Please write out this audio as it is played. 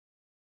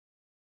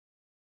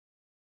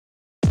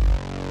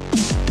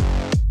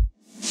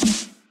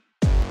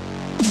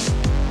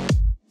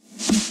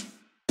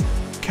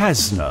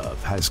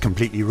Cazeneuve has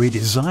completely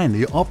redesigned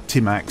the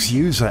Optimax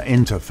user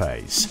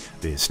interface.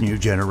 This new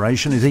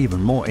generation is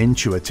even more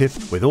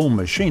intuitive, with all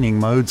machining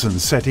modes and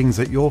settings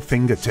at your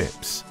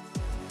fingertips.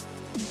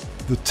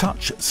 The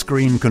touch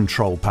screen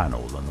control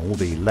panel and all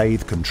the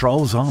lathe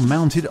controls are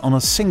mounted on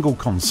a single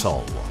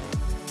console.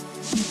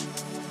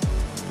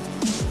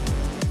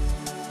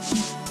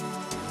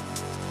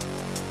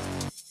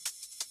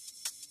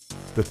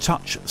 The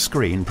touch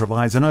screen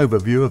provides an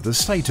overview of the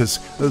status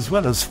as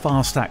well as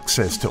fast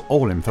access to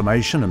all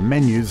information and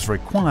menus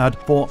required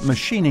for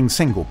machining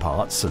single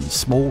parts and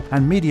small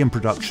and medium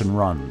production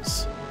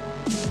runs.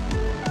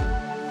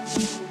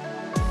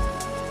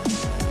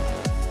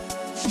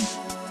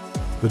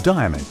 The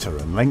diameter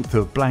and length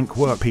of blank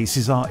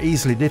workpieces are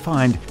easily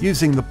defined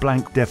using the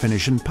blank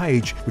definition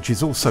page, which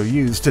is also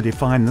used to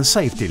define the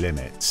safety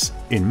limits.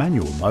 In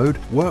manual mode,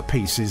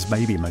 workpieces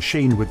may be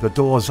machined with the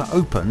doors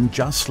open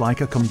just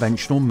like a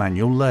conventional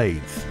manual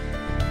lathe.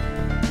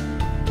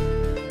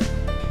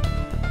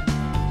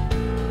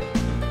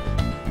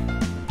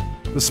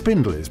 The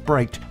spindle is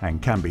braked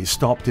and can be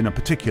stopped in a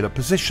particular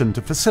position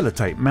to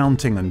facilitate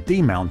mounting and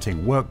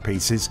demounting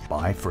workpieces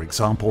by, for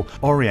example,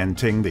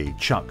 orienting the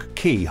chuck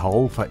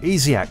keyhole for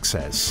easy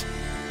access.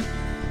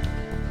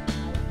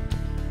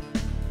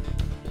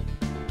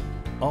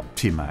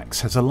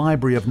 Optimax has a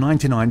library of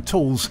 99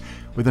 tools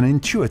with an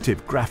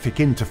intuitive graphic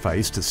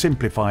interface to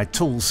simplify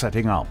tool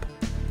setting up.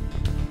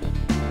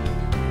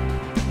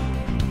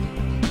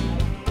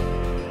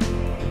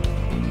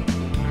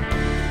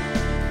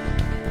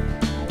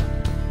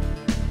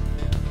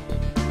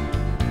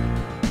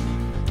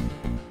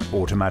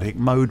 Automatic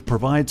mode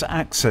provides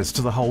access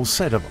to the whole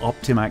set of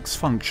Optimax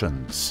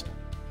functions.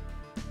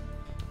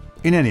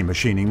 In any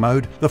machining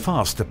mode, the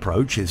fast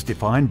approach is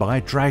defined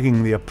by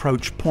dragging the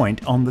approach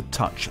point on the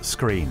touch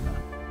screen.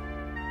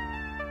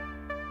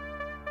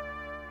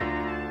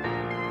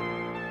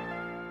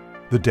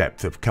 The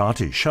depth of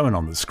cut is shown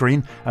on the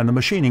screen, and the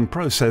machining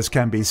process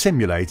can be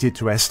simulated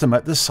to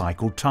estimate the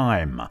cycle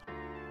time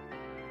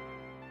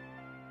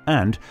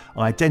and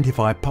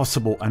identify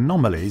possible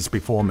anomalies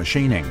before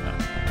machining.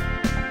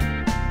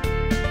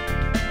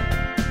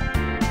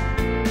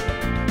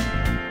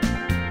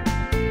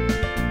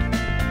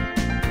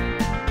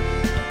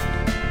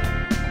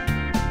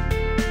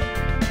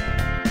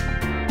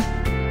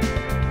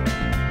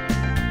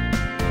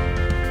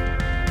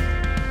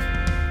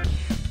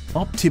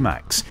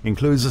 Optimax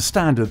includes a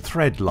standard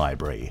thread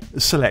library.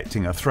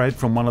 Selecting a thread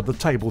from one of the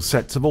table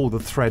sets of all the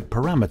thread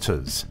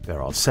parameters.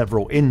 There are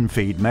several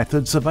in-feed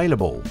methods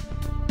available.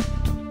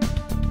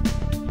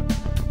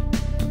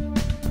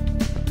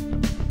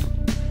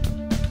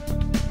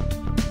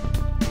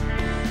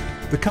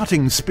 The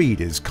cutting speed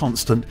is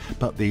constant,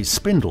 but the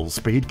spindle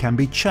speed can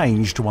be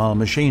changed while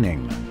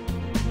machining.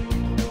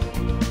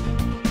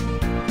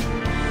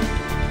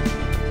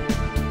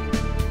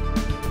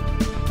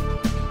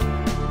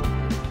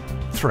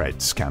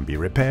 Threads can be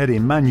repaired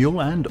in manual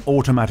and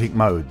automatic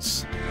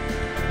modes.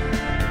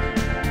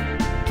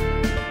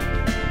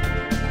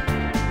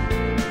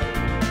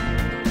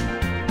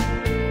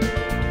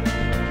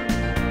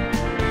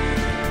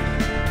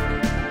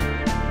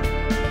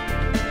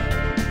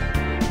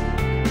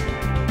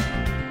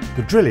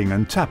 The drilling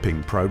and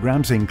tapping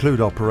programs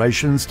include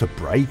operations to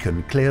break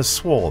and clear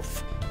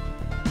swarth.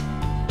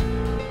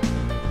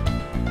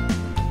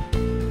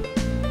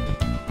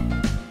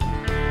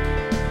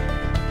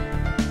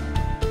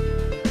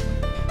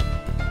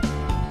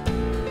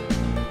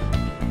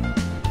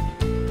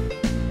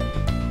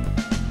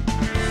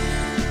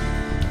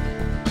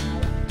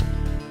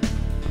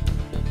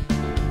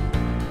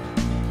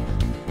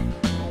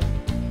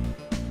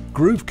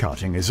 Groove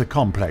cutting is a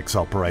complex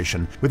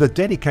operation with a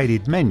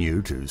dedicated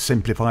menu to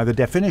simplify the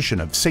definition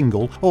of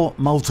single or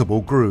multiple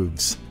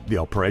grooves. The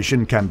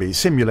operation can be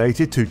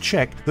simulated to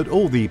check that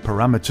all the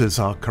parameters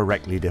are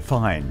correctly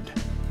defined.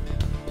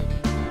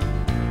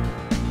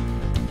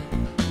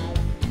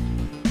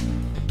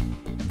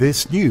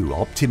 This new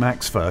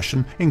Optimax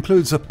version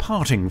includes a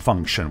parting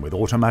function with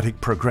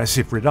automatic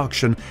progressive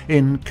reduction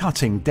in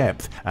cutting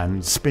depth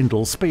and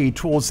spindle speed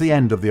towards the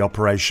end of the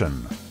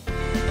operation.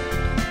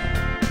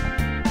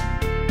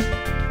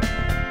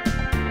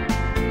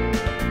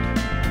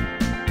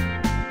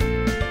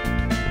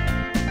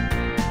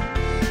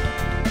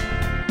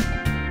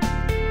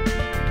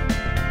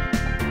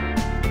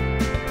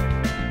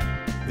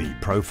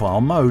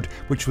 Profile mode,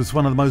 which was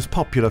one of the most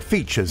popular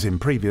features in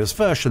previous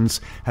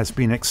versions, has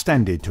been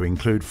extended to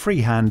include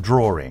freehand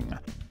drawing.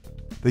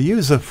 The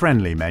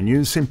user-friendly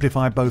menus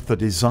simplify both the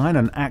design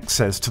and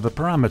access to the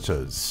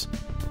parameters.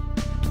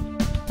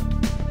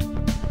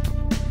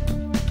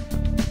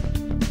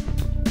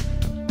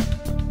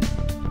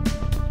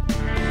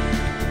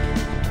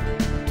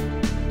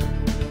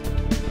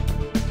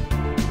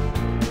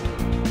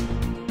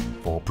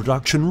 For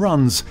production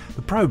runs,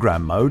 the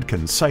program mode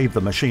can save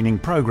the machining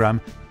program,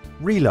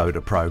 reload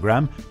a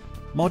program,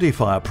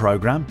 modify a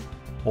program,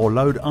 or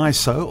load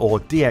ISO or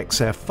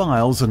DXF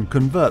files and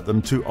convert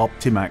them to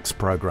Optimax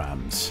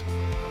programs.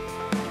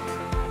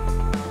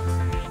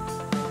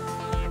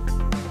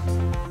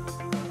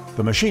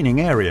 The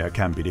machining area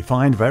can be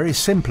defined very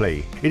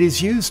simply. It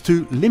is used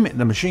to limit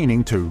the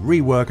machining to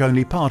rework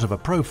only part of a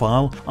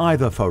profile,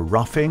 either for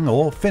roughing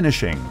or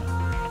finishing.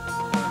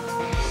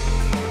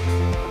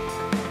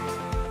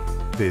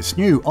 This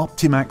new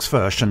Optimax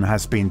version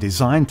has been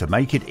designed to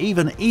make it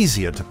even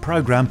easier to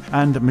program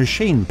and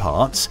machine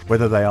parts,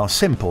 whether they are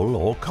simple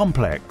or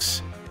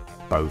complex.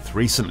 Both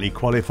recently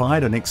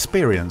qualified and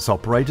experienced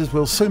operators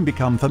will soon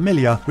become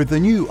familiar with the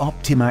new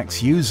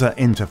Optimax user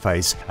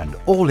interface and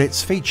all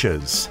its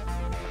features.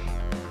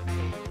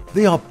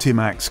 The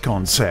Optimax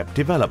concept,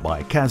 developed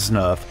by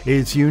Cazeneuve,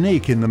 is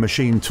unique in the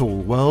machine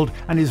tool world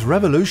and is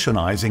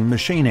revolutionizing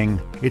machining.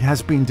 It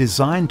has been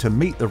designed to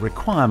meet the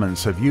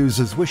requirements of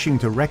users wishing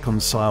to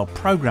reconcile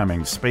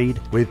programming speed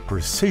with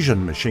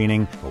precision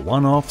machining for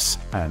one-offs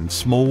and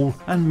small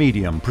and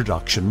medium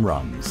production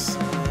runs.